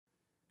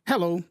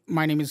Hello,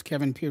 my name is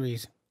Kevin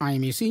Pires. I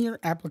am a Senior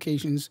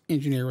Applications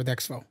Engineer with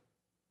Exfo.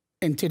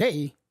 And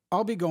today,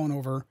 I'll be going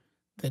over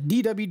the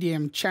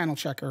DWDM Channel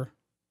Checker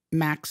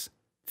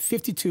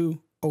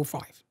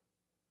MAX5205.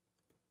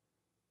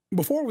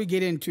 Before we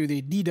get into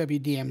the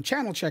DWDM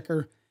Channel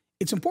Checker,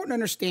 it's important to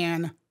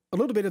understand a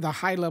little bit of the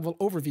high-level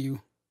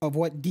overview of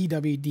what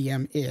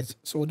DWDM is.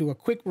 So we'll do a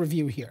quick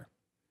review here.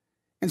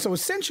 And so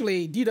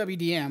essentially,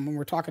 DWDM, when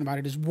we're talking about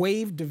it, is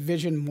wave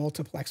division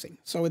multiplexing.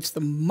 So it's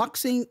the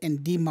muxing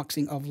and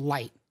demuxing of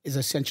light is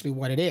essentially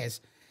what it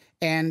is.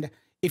 And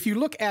if you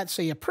look at,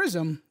 say, a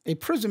prism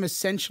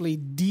essentially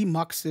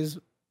demuxes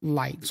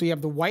light. So you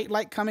have the white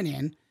light coming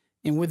in,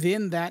 and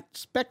within that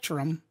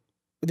spectrum,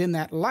 within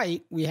that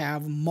light, we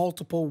have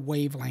multiple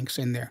wavelengths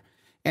in there.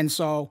 And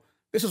so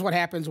this is what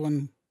happens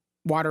when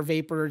water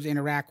vapors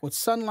interact with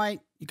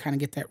sunlight. You kind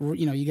of get that,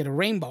 you get a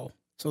rainbow.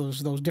 So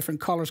there's those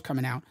different colors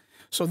coming out.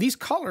 So these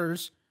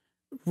colors,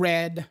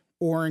 red,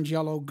 orange,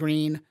 yellow,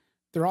 green,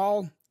 they're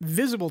all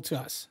visible to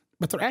us,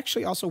 but they're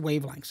actually also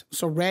wavelengths.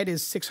 So red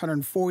is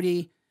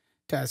 640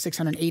 to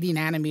 680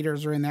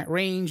 nanometers are in that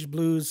range.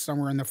 Blue's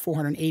somewhere in the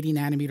 480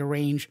 nanometer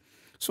range.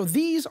 So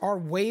these are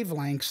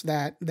wavelengths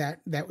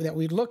that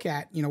we look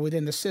at,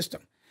 within the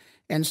system.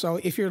 And so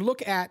if you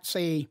look at,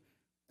 say,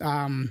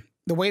 the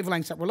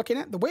wavelengths that we're looking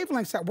at, the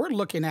wavelengths that we're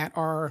looking at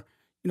are,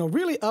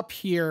 really up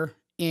here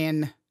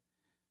in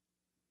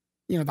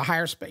the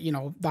higher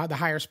the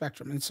higher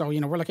spectrum. And so,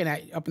 we're looking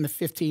at up in the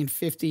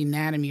 1550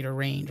 nanometer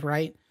range,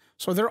 right?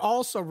 So they're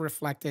also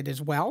reflected as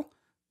well,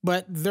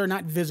 but they're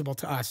not visible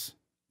to us,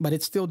 but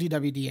it's still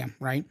DWDM,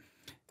 right?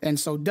 And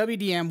so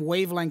WDM,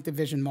 wavelength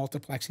division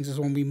multiplexing, is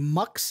when we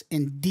mux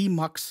and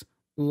demux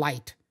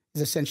light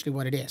is essentially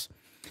what it is.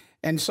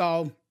 And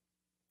so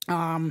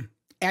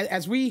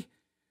as we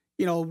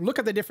look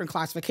at the different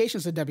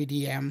classifications of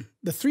WDM,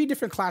 the three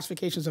different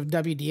classifications of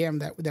WDM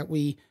that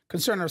we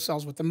concern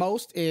ourselves with the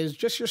most is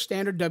just your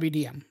standard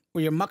WDM,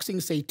 where you're muxing,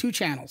 say, two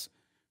channels,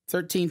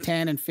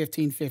 1310 and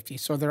 1550.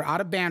 So they're out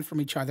of band from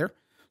each other,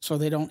 so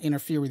they don't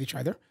interfere with each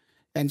other.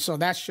 And so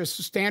that's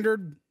just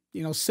standard,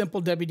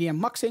 simple WDM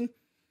muxing.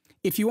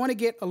 If you want to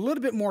get a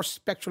little bit more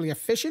spectrally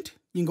efficient,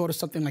 you can go to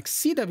something like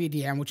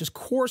CWDM, which is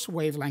coarse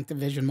wavelength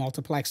division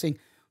multiplexing.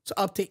 So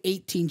up to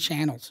 18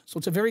 channels. So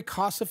it's a very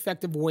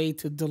cost-effective way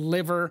to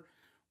deliver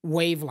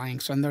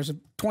wavelengths. And there's a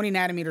 20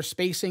 nanometer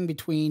spacing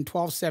between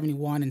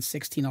 1271 and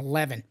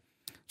 1611.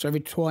 So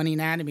every 20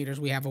 nanometers,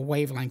 we have a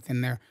wavelength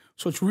in there.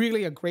 So it's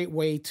really a great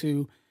way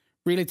to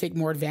really take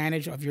more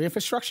advantage of your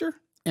infrastructure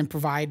and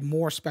provide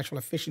more spectral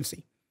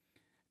efficiency.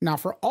 Now,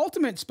 for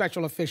ultimate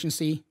spectral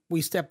efficiency, we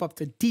step up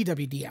to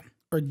DWDM,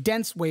 or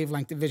dense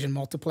wavelength division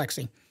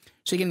multiplexing.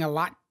 So you're getting a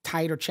lot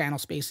tighter channel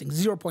spacing,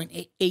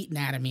 0.8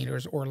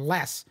 nanometers or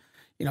less,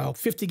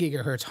 50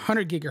 gigahertz,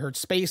 100 gigahertz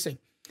spacing.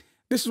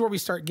 This is where we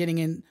start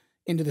getting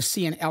into the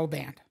C and L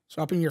band.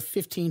 So up in your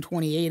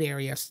 1528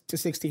 area to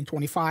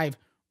 1625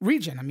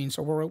 region.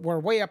 So we're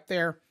way up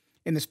there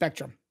in the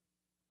spectrum.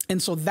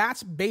 And so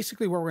that's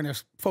basically where we're going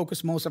to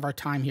focus most of our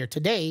time here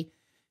today,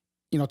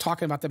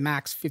 talking about the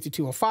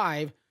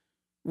MAX5205,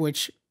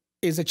 which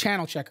is a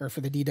channel checker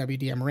for the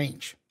DWDM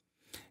range.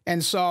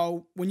 And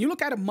so when you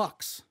look at a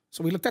MUX,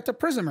 so we looked at the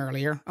prism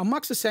earlier, a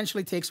MUX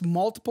essentially takes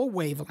multiple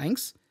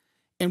wavelengths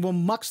and will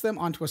mux them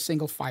onto a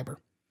single fiber.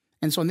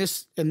 And so in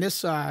this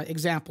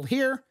example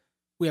here,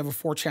 we have a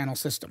 4-channel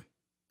system.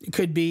 It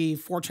could be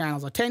 4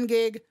 channels of 10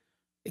 gig.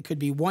 It could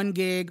be 1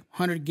 gig,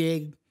 100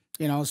 gig,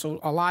 so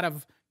a lot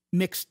of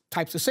mixed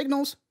types of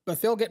signals, but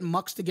they'll get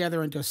muxed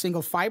together into a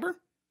single fiber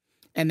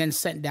and then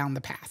sent down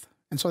the path.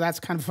 And so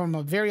that's kind of from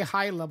a very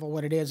high level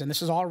what it is. And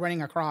this is all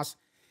running across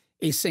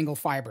a single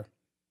fiber.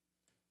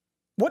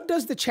 What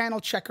does the channel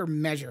checker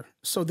measure?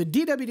 So the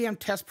DWDM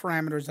test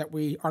parameters that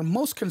we are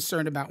most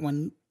concerned about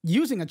when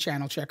using a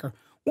channel checker,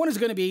 one is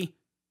going to be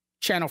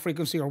channel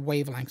frequency or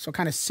wavelength, so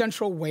kind of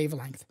central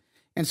wavelength.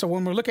 And so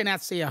when we're looking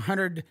at, say,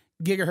 100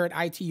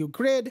 gigahertz ITU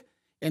grid,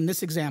 in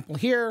this example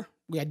here,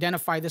 we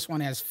identify this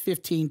one as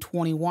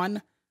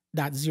 1521.02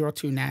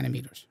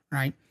 nanometers,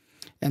 right?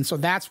 And so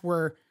that's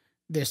where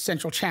the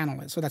central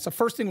channel is. So that's the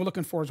first thing we're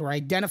looking for, is we're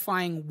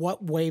identifying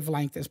what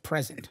wavelength is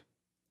present.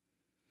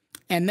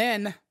 And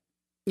then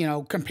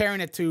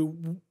comparing it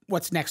to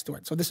what's next to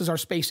it. So this is our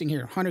spacing here,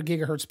 100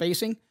 gigahertz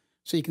spacing.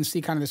 So you can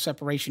see kind of the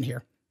separation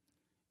here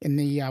in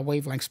the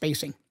wavelength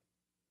spacing.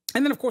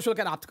 And then, of course, we look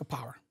at optical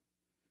power.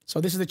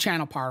 So this is the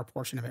channel power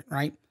portion of it,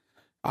 right?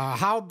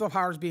 How the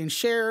power is being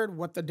shared,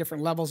 what the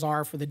different levels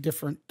are for the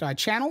different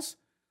channels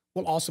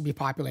will also be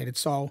populated.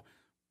 So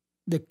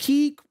the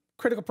key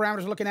critical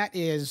parameters we're looking at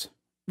is,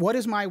 what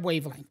is my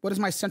wavelength? What is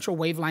my central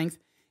wavelength?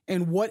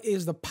 And what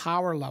is the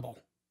power level,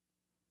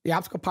 the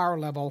optical power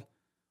level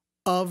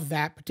of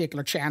that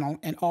particular channel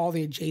and all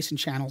the adjacent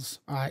channels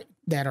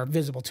that are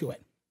visible to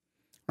it,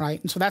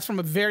 right? And so that's from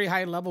a very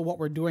high level what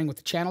we're doing with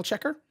the channel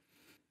checker,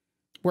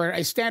 where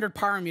a standard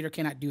power meter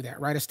cannot do that,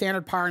 right? A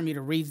standard power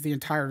meter reads the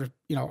entire,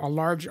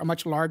 a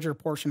much larger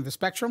portion of the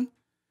spectrum.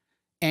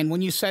 And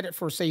when you set it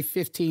for, say,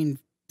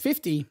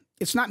 1550,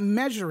 it's not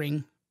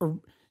measuring or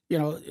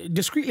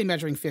discretely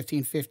measuring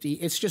 1550.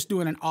 It's just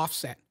doing an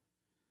offset.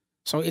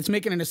 So it's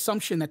making an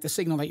assumption that the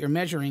signal that you're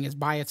measuring is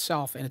by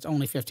itself and it's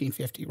only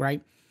 1550,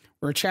 right?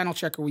 Where a channel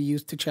checker we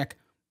use to check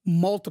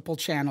multiple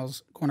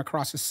channels going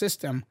across a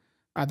system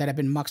that have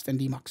been muxed and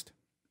demuxed.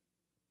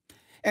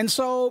 And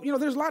so,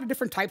 there's a lot of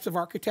different types of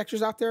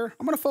architectures out there.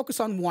 I'm going to focus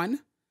on one.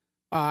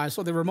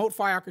 So the remote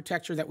PHY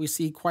architecture that we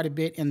see quite a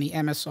bit in the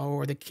MSO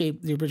or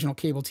the original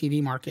cable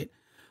TV market.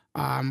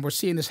 We're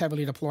seeing this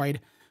heavily deployed.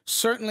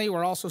 Certainly,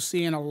 we're also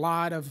seeing a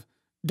lot of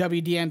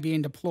WDM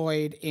being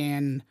deployed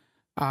in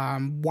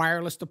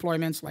wireless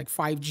deployments like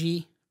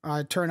 5G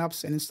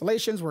turn-ups and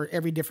installations where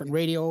every different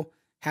radio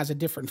has a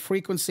different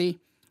frequency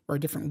or a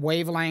different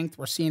wavelength.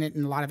 We're seeing it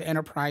in a lot of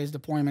enterprise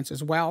deployments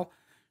as well.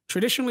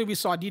 Traditionally, we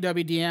saw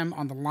DWDM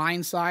on the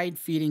line side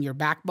feeding your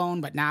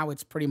backbone, but now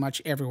it's pretty much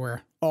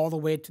everywhere, all the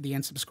way to the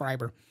end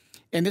subscriber.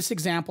 In this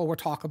example, we'll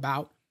talk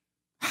about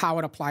how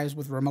it applies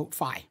with remote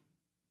PHY.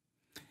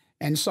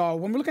 And so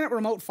when we're looking at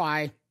remote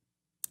PHY,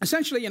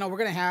 essentially, we're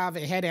going to have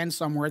a head end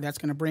somewhere that's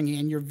going to bring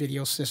in your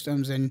video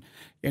systems and,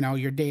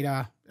 your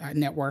data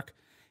network.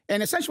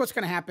 And essentially what's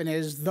going to happen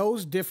is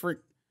those different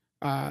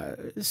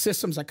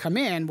systems that come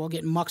in will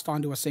get muxed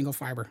onto a single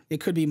fiber.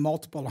 It could be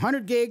multiple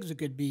 100 gigs. It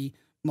could be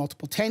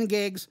multiple 10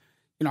 gigs.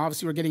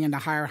 Obviously we're getting into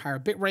higher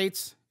bit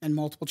rates and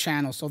multiple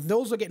channels. So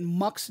those will get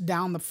muxed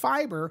down the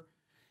fiber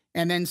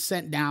and then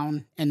sent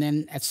down and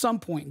then at some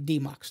point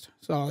demuxed.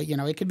 So,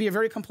 it could be a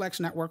very complex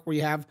network where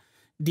you have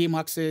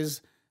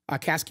demuxes,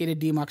 cascaded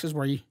demuxes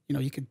where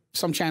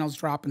some channels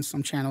drop and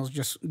some channels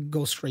just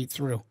go straight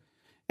through.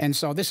 And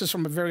so this is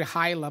from a very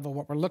high level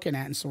what we're looking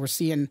at. And so we're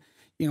seeing,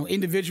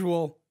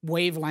 individual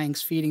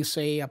wavelengths feeding,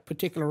 say, a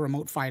particular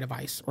remote PHY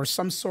device or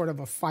some sort of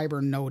a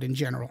fiber node in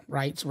general,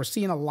 right? So we're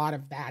seeing a lot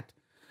of that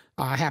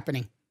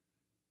happening.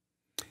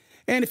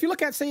 And if you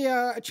look at, say,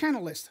 a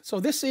channel list,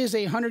 so this is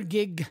a 100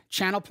 gig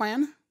channel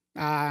plan.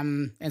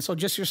 And so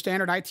just your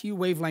standard ITU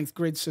wavelength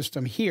grid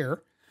system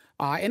here.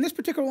 In this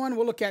particular one,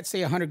 we'll look at,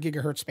 say, 100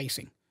 gigahertz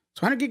spacing.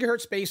 So 100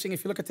 gigahertz spacing,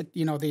 if you look at the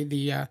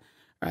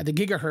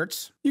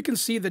gigahertz, you can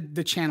see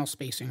the channel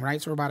spacing,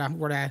 right? So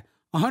we're at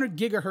 100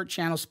 gigahertz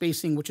channel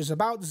spacing, which is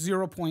about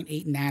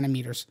 0.8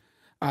 nanometers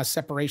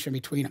separation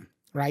between them,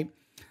 right?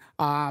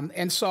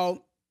 And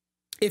so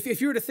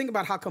if you were to think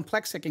about how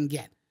complex it can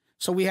get,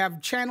 so we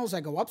have channels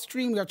that go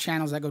upstream, we have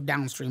channels that go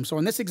downstream. So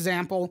in this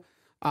example,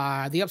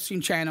 the upstream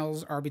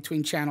channels are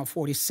between channel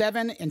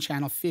 47 and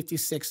channel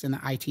 56 in the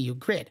ITU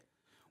grid,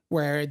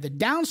 where the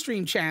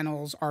downstream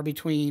channels are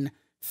between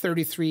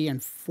 33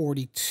 and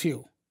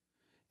 42.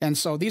 And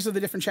so these are the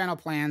different channel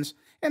plans.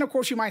 And of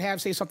course, you might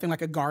have, say, something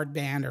like a guard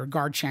band or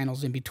guard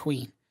channels in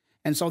between.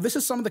 And so this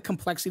is some of the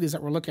complexities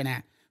that we're looking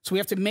at. So we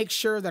have to make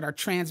sure that our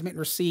transmit and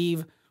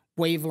receive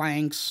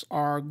wavelengths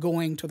are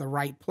going to the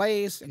right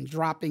place and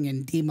dropping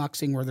and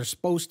demuxing where they're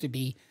supposed to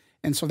be.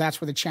 And so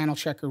that's where the channel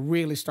checker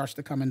really starts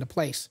to come into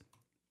place.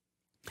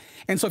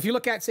 And so if you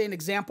look at, say, an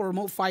example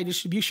remote PHY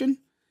distribution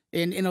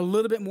in a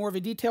little bit more of a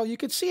detail, you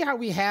could see how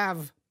we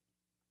have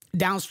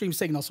downstream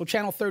signals. So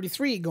channel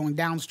 33 going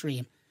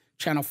downstream,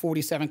 channel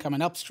 47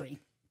 coming upstream.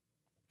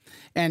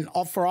 And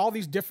for all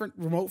these different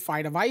remote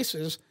PHY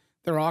devices,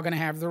 they're all going to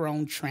have their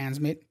own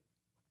transmit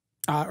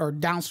or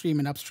downstream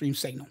and upstream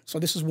signal. So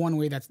this is one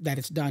way that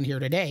it's done here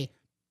today.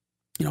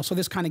 So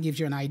this kind of gives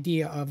you an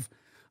idea of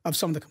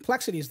some of the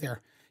complexities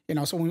there.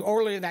 So when we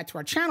overlay that to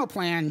our channel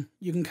plan,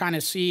 you can kind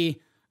of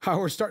see how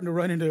we're starting to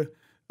run into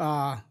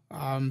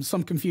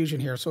some confusion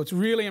here. So it's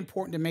really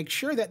important to make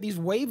sure that these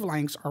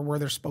wavelengths are where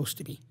they're supposed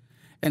to be.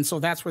 And so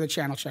that's where the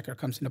channel checker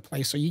comes into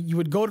play. So you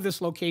would go to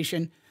this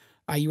location,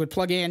 you would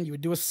plug in, you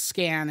would do a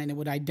scan, and it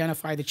would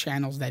identify the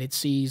channels that it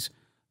sees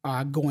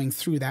going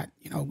through that,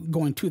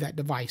 going to that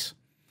device.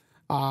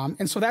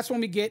 And so that's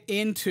when we get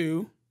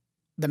into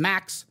the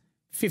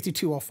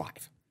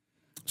MAX5205.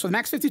 So the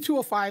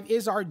MAX5205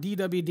 is our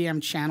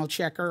DWDM channel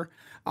checker.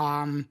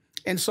 And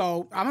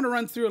so I'm going to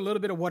run through a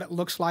little bit of what it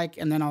looks like,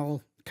 and then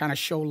I'll kind of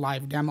show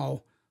live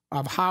demo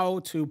of how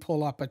to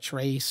pull up a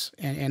trace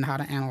and how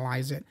to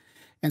analyze it.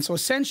 And so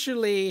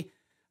essentially,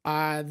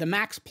 the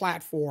MAX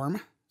platform,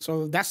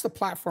 so that's the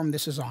platform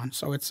this is on.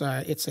 So it's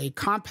a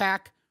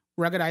compact,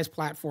 ruggedized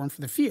platform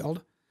for the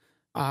field.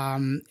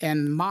 And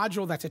the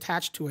module that's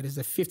attached to it is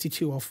the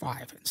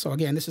 5205. So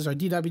again, this is our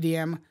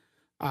DWDM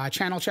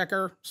channel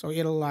checker. So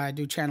it'll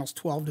do channels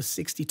 12 to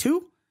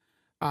 62.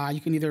 You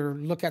can either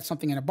look at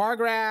something in a bar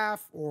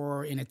graph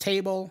or in a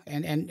table,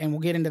 and we'll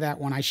get into that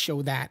when I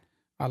show that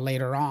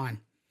later on.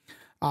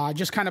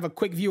 Just kind of a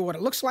quick view of what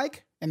it looks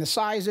like and the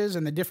sizes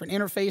and the different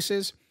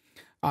interfaces.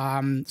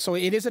 So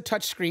it is a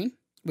touch screen.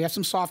 We have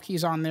some soft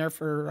keys on there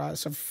for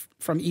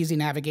from easy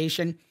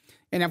navigation.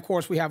 And of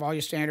course, we have all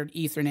your standard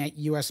Ethernet,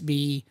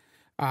 USB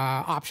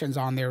options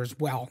on there as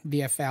well,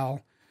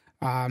 VFL,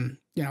 a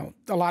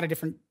lot of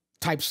different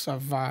types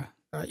of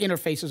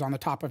interfaces on the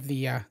top of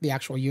the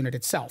actual unit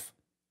itself.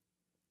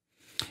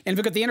 And if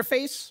you look at the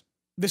interface,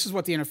 this is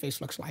what the interface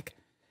looks like.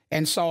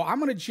 And so I'm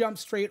going to jump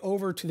straight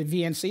over to the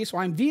VNC. So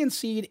I'm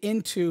VNC'd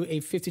into a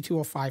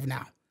 5205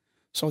 now.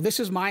 So this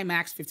is my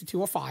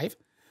MAX5205.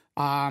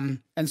 And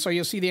so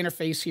you'll see the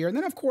interface here. And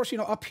then, of course,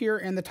 up here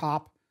in the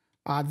top,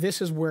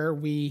 this is where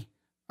we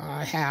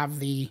have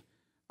the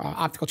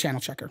optical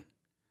channel checker.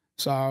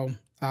 So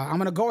I'm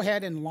going to go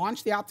ahead and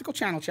launch the optical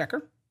channel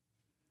checker,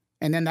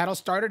 and then that'll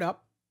start it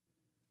up.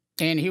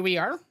 And here we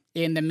are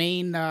in the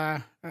main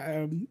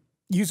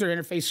user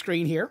interface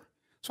screen here.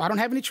 So I don't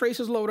have any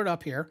traces loaded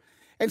up here.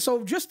 And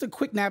so just a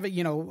quick kind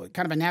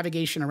of a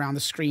navigation around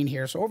the screen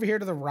here. So over here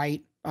to the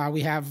right,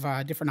 we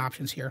have different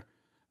options here.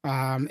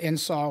 And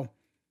so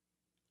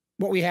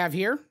what we have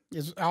here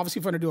is,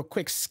 obviously, if we're going to do a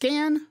quick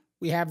scan,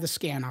 we have the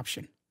scan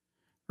option,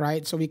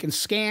 right? So we can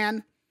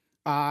scan,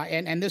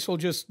 and this will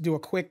just do a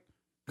quick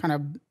kind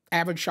of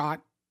average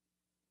shot,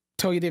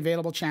 tell you the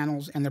available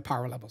channels and their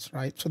power levels,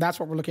 right? So that's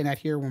what we're looking at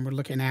here when we're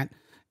looking at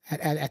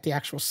the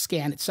actual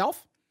scan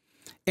itself.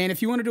 And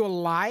if you want to do a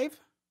live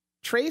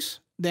trace,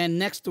 then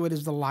next to it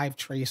is the live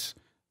trace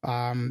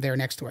there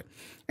next to it.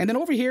 And then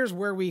over here is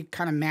where we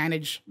kind of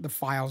manage the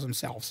files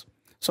themselves.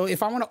 So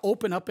if I want to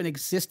open up an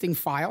existing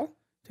file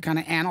to kind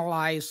of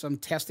analyze some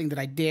testing that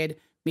I did,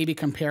 maybe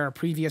compare a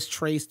previous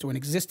trace to an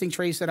existing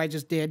trace that I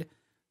just did,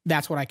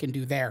 that's what I can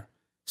do there.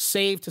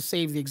 Save to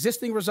save the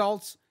existing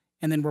results,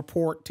 and then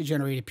report to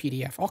generate a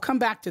PDF. I'll come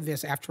back to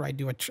this after I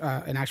do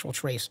an actual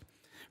trace.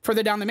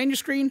 Further down the menu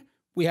screen,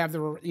 we have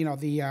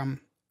the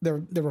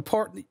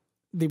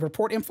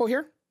report info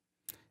here.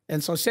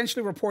 And so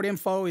essentially report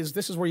info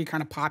this is where you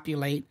kind of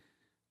populate,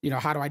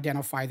 how to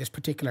identify this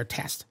particular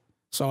test.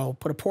 So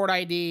put a port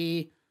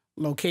ID,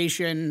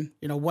 location,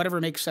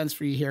 whatever makes sense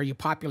for you here, you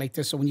populate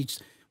this. So when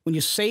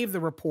you save the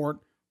report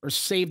or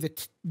save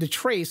the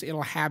trace,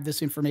 it'll have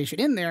this information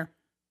in there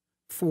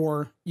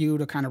for you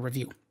to kind of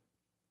review.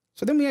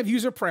 So then we have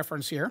user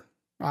preference here,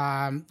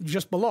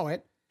 just below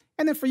it.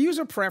 And then for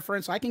user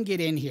preference, I can get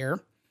in here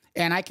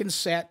and I can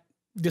set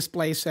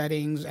display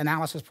settings,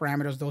 analysis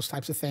parameters, those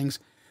types of things.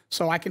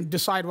 So I can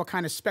decide what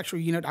kind of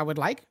spectral unit I would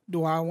like.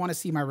 Do I want to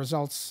see my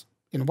results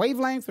in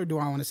wavelength, or do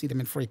I want to see them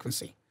in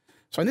frequency?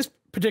 So in this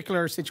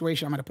particular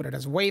situation, I'm going to put it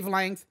as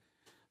wavelength.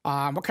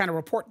 What kind of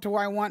report do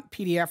I want?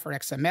 PDF or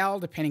XML,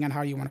 depending on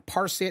how you want to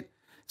parse it.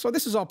 So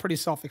this is all pretty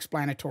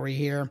self-explanatory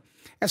here.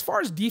 As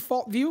far as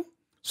default view,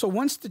 so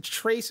once the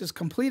trace is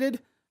completed,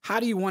 how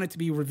do you want it to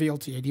be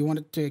revealed to you? Do you want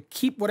it to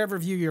keep whatever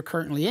view you're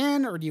currently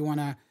in, or do you want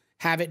to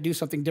have it do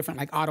something different,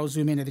 like auto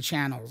zoom into the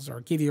channels or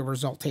give you a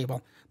result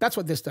table? That's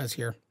what this does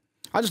here.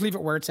 I'll just leave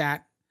it where it's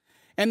at.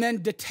 And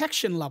then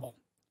detection level.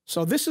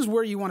 So this is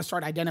where you want to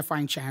start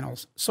identifying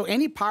channels. So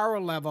any power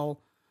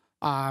level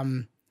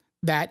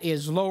that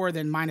is lower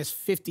than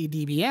 -50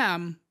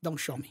 dBm, don't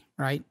show me,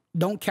 right?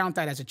 Don't count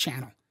that as a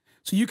channel.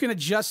 So you can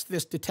adjust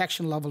this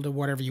detection level to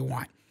whatever you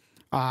want.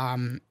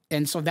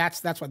 And so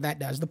that's what that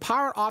does. The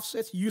power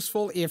offset's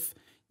useful if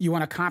you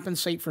want to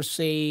compensate for,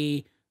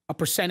 say, a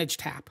percentage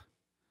tap.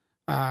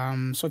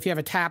 So if you have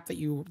a tap that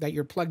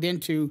you're plugged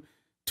into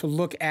to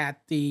look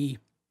at the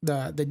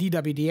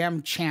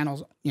DWDM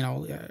channels,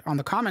 on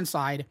the common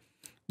side,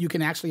 you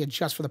can actually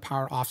adjust for the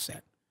power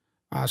offset.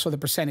 So the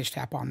percentage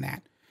tap on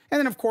that. And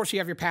then, of course, you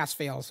have your pass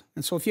fails.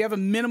 And so if you have a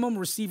minimum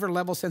receiver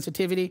level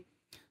sensitivity,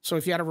 so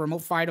if you had a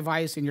remote PHY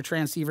device and your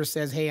transceiver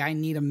says, hey, I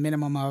need a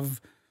minimum of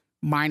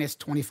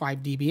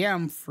 -25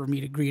 dBm for me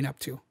to green up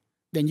to,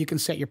 then you can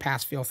set your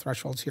pass fail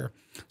thresholds here.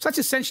 So that's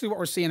essentially what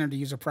we're seeing under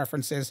user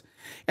preferences.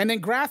 And then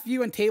graph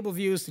view and table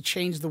views to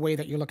change the way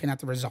that you're looking at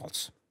the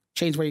results.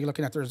 Change the way you're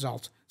looking at the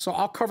results. So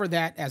I'll cover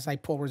that as I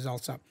pull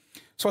results up.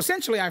 So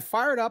essentially, I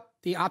fired up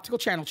the optical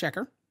channel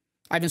checker.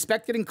 I've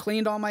inspected and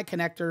cleaned all my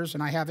connectors,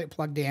 and I have it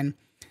plugged in.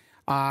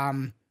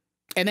 And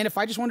then if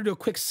I just want to do a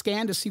quick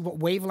scan to see what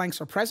wavelengths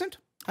are present,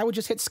 I would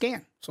just hit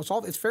scan. So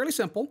it's fairly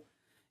simple.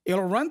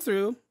 It'll run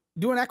through,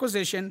 do an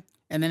acquisition,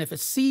 and then if it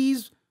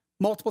sees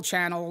multiple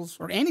channels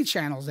or any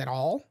channels at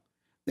all,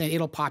 then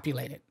it'll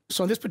populate it.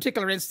 So in this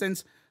particular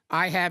instance,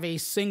 I have a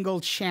single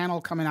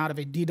channel coming out of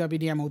a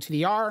DWDM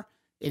OTDR.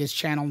 It is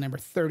channel number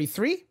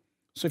 33.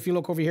 So if you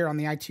look over here on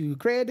the I2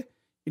 grid,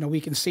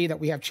 we can see that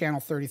we have channel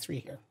 33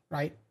 here,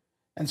 right?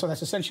 And so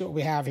that's essentially what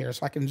we have here.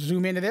 So I can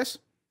zoom into this.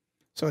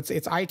 So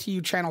it's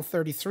ITU channel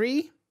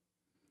 33.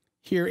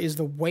 Here is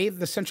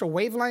the central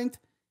wavelength,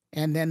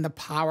 and then the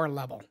power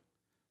level.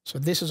 So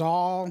this is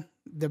all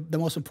the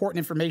most important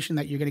information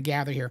that you're going to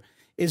gather here.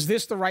 Is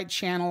this the right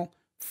channel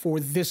for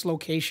this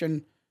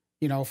location,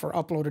 for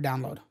upload or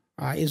download?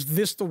 Is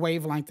this the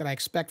wavelength that I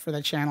expect for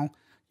that channel?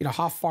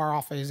 How far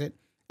off is it?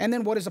 And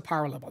then what is the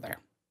power level there?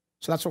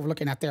 So that's what we're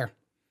looking at there.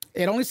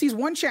 It only sees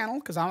one channel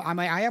because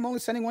I am only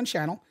sending one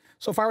channel.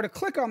 So if I were to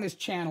click on this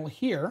channel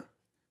here,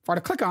 if I were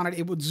to click on it,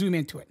 it would zoom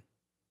into it,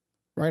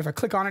 right? If I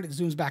click on it, it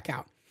zooms back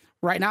out.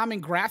 Right now I'm in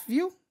graph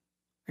view.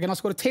 I can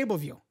also go to table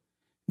view.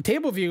 In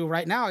table view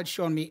right now, it's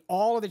showing me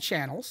all of the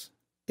channels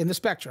in the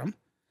spectrum.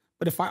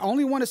 But if I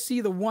only want to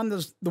see the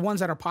ones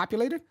that are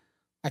populated,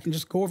 I can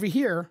just go over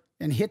here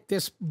and hit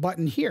this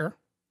button here.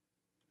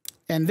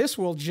 And this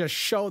will just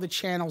show the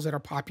channels that are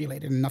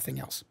populated and nothing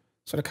else.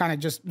 So to kind of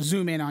just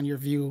zoom in on your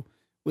view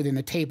within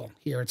the table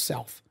here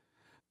itself.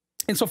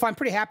 And so if I'm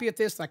pretty happy with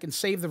this, I can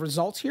save the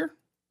results here.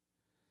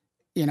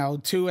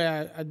 to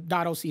a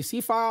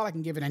 .occ file. I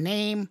can give it a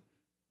name,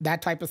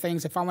 that type of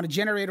things. If I want to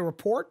generate a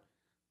report,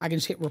 I can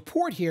just hit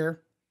report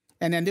here,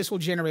 and then this will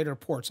generate a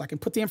report. So I can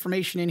put the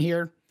information in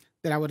here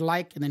that I would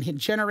like, and then hit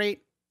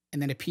generate,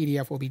 and then a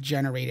PDF will be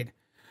generated.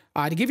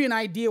 To give you an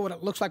idea what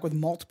it looks like with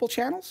multiple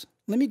channels,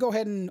 let me go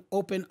ahead and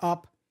open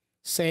up,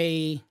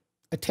 say,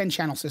 a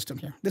 10-channel system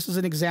here. This is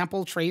an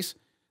example trace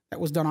that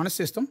was done on a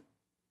system.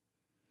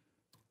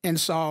 And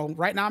so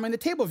right now I'm in the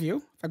table view.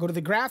 If I go to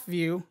the graph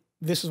view,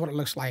 this is what it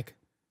looks like.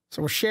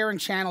 So we're sharing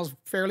channels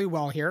fairly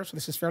well here. So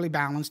this is fairly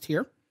balanced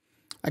here.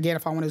 Again,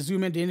 if I want to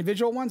zoom into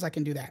individual ones, I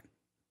can do that.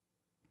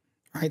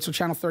 All right, so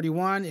channel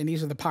 31, and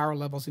these are the power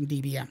levels in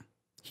dBm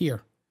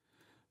here.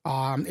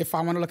 If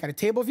I want to look at a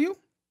table view,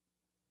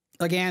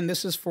 again,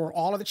 this is for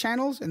all of the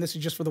channels, and this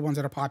is just for the ones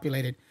that are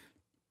populated.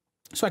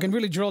 So I can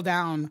really drill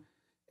down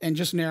and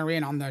just narrow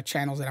in on the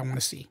channels that I want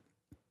to see.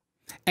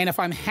 And if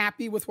I'm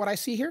happy with what I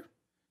see here,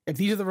 if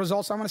these are the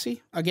results I want to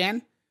see,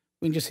 again,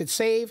 we can just hit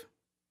save,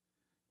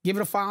 give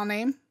it a file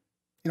name,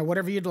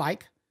 whatever you'd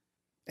like.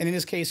 And in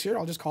this case here,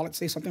 I'll just call it,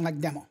 say, something like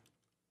demo.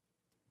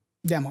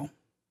 Demo.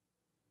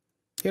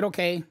 Hit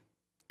OK,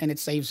 and it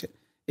saves it.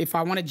 If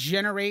I want to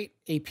generate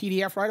a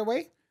PDF right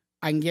away,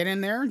 I can get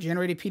in there,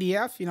 generate a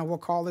PDF. We'll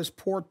call this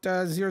port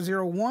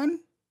 001.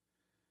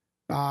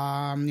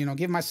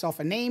 Give myself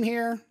a name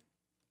here.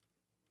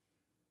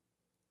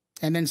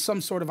 And then some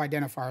sort of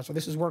identifier. So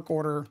this is work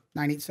order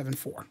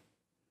 9874.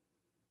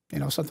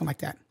 Something like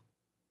that.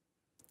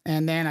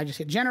 And then I just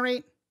hit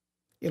generate.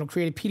 It'll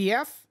create a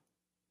PDF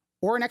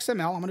or an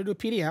XML. I'm going to do a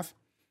PDF.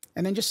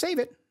 And then just save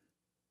it.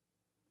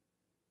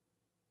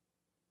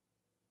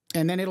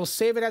 And then it'll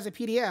save it as a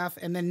PDF.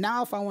 And then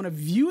now if I want to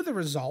view the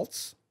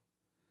results,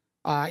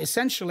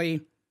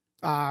 essentially,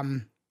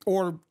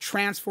 or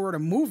transfer it or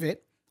move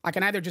it, I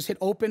can either just hit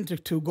open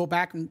to go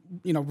back and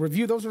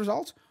review those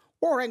results,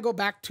 or I can go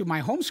back to my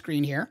home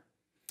screen here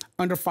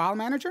under File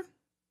Manager.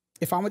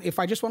 If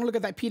I just want to look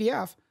at that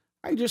PDF,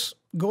 I just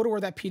go to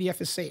where that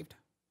PDF is saved.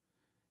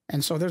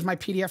 And so there's my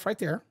PDF right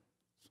there.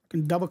 I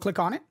can double click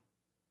on it,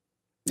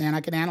 and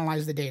I can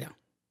analyze the data.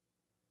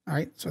 All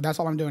right, so that's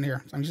all I'm doing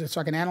here. So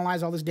I can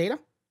analyze all this data.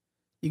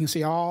 You can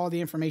see all the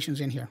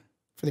information's in here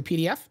for the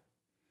PDF.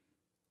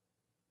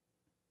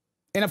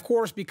 And of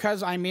course,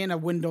 because I'm in a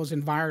Windows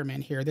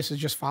environment here, this is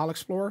just File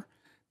Explorer.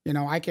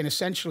 I can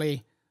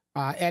essentially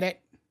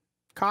edit,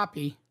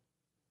 copy,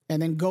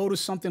 and then go to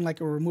something like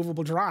a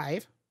removable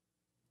drive,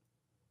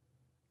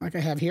 like I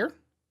have here,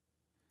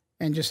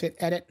 and just hit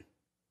edit,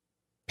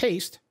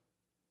 paste.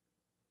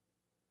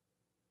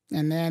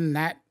 And then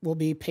that will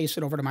be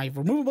pasted over to my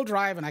removable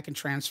drive, and I can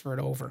transfer it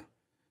over.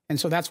 And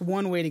so that's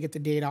one way to get the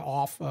data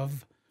off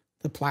of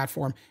the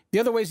platform. The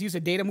other way is use a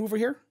data mover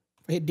here.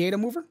 If I hit data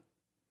mover,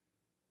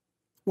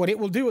 what it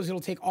will do is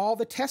it'll take all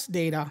the test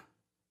data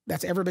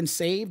that's ever been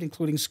saved,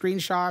 including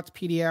screenshots,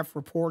 PDF,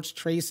 reports,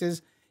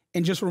 traces,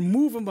 and just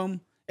remove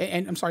them,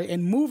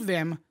 and move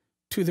them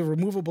to the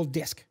removable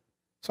disk.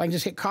 So I can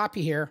just hit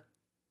copy here,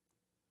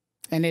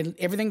 and then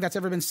everything that's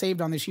ever been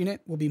saved on this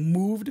unit will be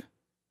moved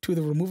to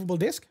the removable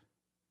disk.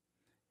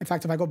 In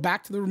fact, if I go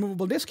back to the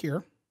removable disk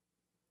here,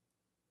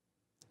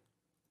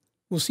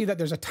 we'll see that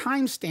there's a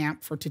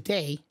timestamp for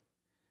today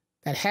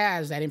that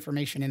has that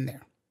information in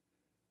there.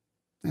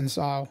 And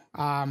so,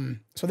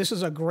 so this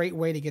is a great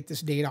way to get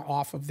this data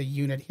off of the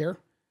unit here.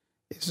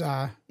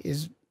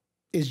 Is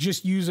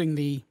just using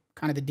the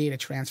kind of the data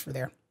transfer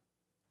there.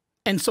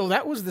 And so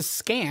that was the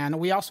scan.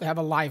 We also have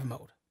a live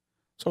mode.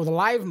 So the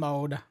live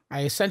mode,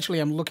 I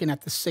essentially am looking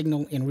at the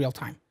signal in real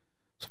time.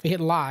 So if we hit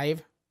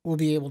live, we'll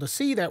be able to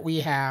see that we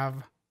have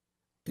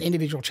an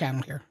individual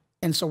channel here.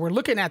 And so we're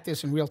looking at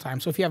this in real time.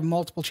 So if you have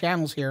multiple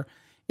channels here,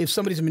 if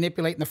somebody's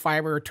manipulating the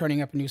fiber or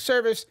turning up a new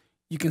service,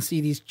 you can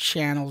see these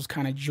channels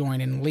kind of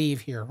join and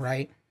leave here,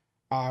 right?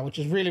 Which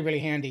is really, really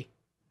handy.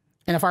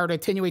 And if I were to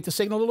attenuate the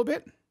signal a little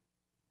bit,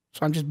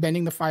 so I'm just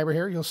bending the fiber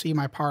here, you'll see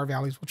my power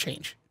values will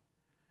change.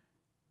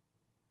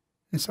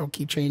 And so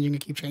keep changing and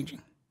keep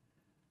changing.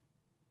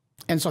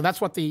 And so that's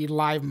what the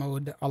live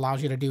mode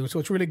allows you to do. So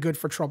it's really good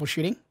for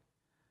troubleshooting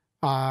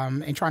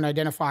and trying to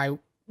identify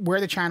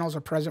where the channels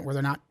are present, where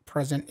they're not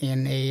present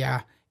in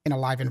a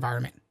live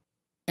environment.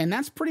 And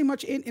that's pretty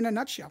much it in a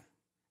nutshell.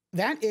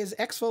 That is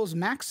Exfo's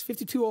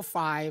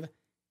MAX5205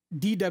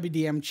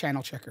 DWDM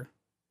Channel Checker.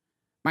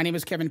 My name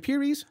is Kevin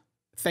Pearies.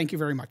 Thank you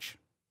very much.